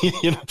seriously.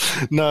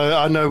 No,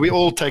 I know we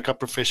all take our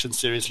profession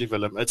seriously,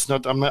 Willem. It's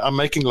not. I'm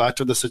making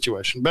light of the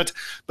situation, but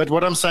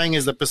what I'm saying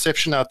is the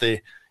perception out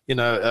there,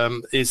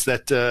 is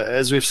that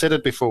as we've said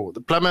it before,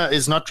 the plumber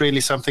is not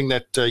really something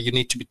that you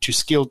need to be too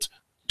skilled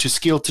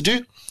to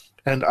do.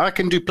 And I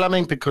can do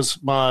plumbing because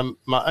my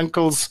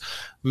uncle's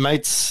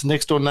mate's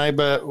next door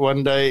neighbor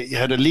one day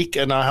had a leak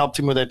and I helped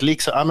him with that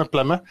leak. So I'm a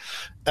plumber.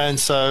 And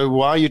so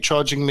why are you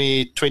charging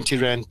me 20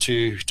 Rand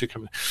to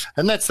come?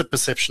 And that's the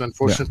perception,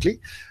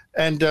 unfortunately.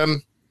 Yeah.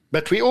 And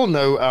but we all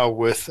know our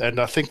worth. And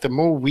I think the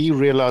more we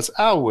realize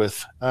our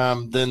worth,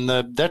 then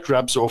that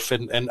rubs off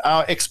and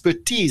our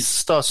expertise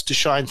starts to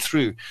shine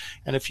through.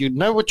 And if you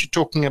know what you're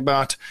talking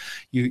about,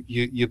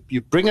 you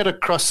bring it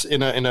across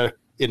in a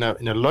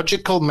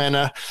logical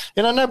manner,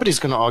 nobody's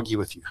going to argue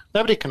with you.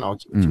 Nobody can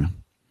argue with you.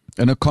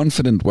 In a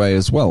confident way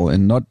as well,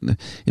 and not,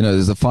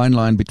 there's a fine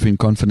line between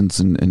confidence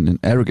and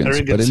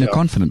arrogance, but in a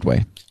confident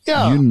way.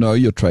 Yeah. You know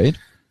your trade,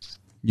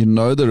 you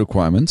know the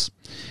requirements,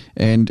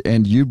 and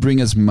you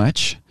bring as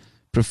much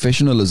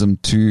professionalism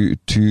to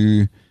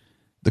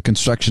the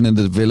construction and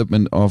the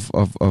development of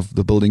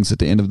the buildings at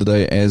the end of the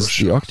day as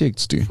the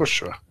architects do. For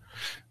sure.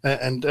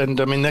 And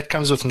I mean, that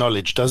comes with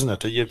knowledge, doesn't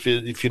it?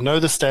 If you know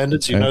the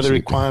standards, you know the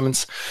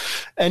requirements,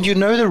 and you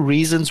know the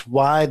reasons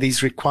why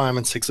these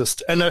requirements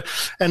exist. And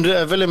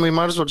Willem, we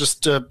might as well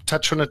just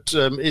touch on it.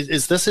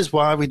 This is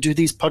why we do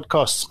these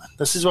podcasts, man.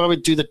 This is why we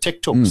do the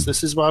tech talks.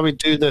 This is why we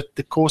do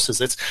the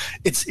courses.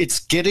 It's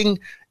getting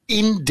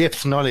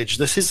in-depth knowledge.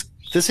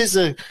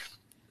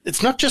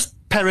 It's not just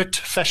parrot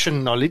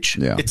fashion knowledge.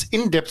 Yeah. It's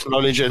in-depth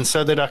knowledge, and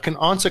so that I can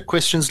answer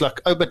questions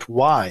like, oh, but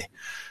why?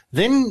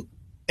 Then.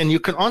 And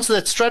you can answer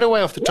that straight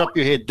away off the top of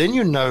your head. Then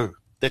you know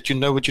that you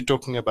know what you're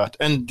talking about.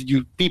 And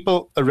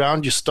people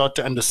around you start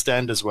to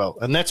understand as well.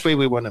 And that's where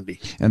we want to be.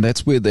 And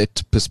that's where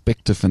that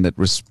perspective and that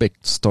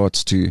respect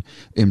starts to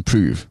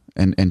improve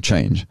and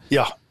change.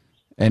 Yeah.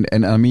 And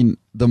I mean,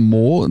 the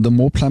more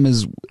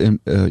plumbers,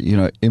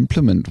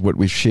 implement what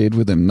we've shared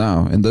with them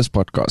now in this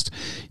podcast,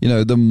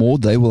 the more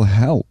they will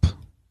help.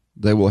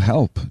 They will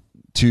help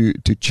to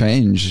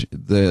change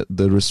the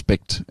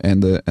respect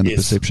and the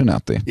perception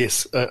out there.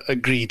 Yes,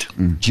 agreed.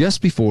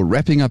 Just before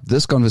wrapping up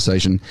this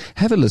conversation,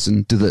 have a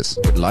listen to this.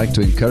 We'd like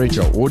to encourage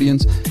our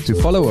audience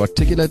to follow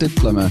Articulated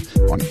Plumber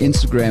on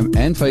Instagram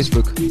and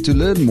Facebook to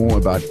learn more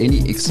about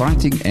any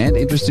exciting and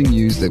interesting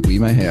news that we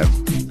may have.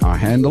 Our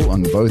handle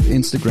on both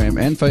Instagram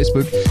and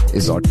Facebook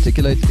is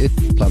Articulated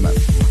Plumber.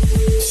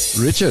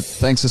 Richard,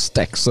 thanks a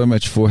stack so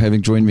much for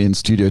having joined me in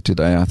studio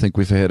today. I think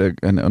we've had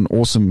an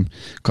awesome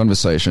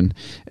conversation,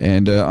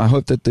 and I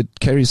hope that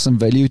carries some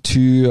value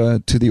to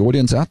the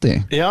audience out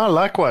there. Yeah,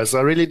 likewise.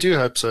 I really do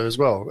hope so as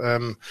well.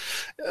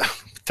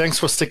 Thanks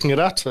for sticking it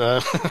out.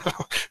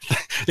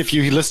 If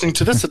you're listening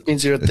to this, it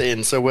means you're at the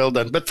end, so well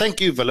done. But thank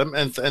you, Willem,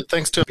 and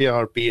thanks to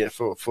PRB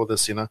for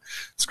this.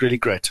 It's really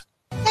great.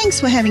 Thanks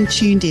for having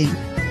tuned in.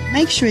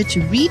 Make sure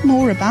to read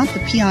more about the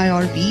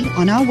PIRB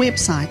on our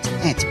website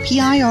at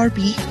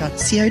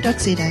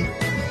pirb.co.za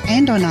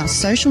and on our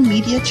social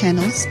media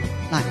channels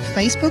like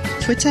Facebook,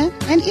 Twitter,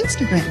 and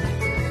Instagram.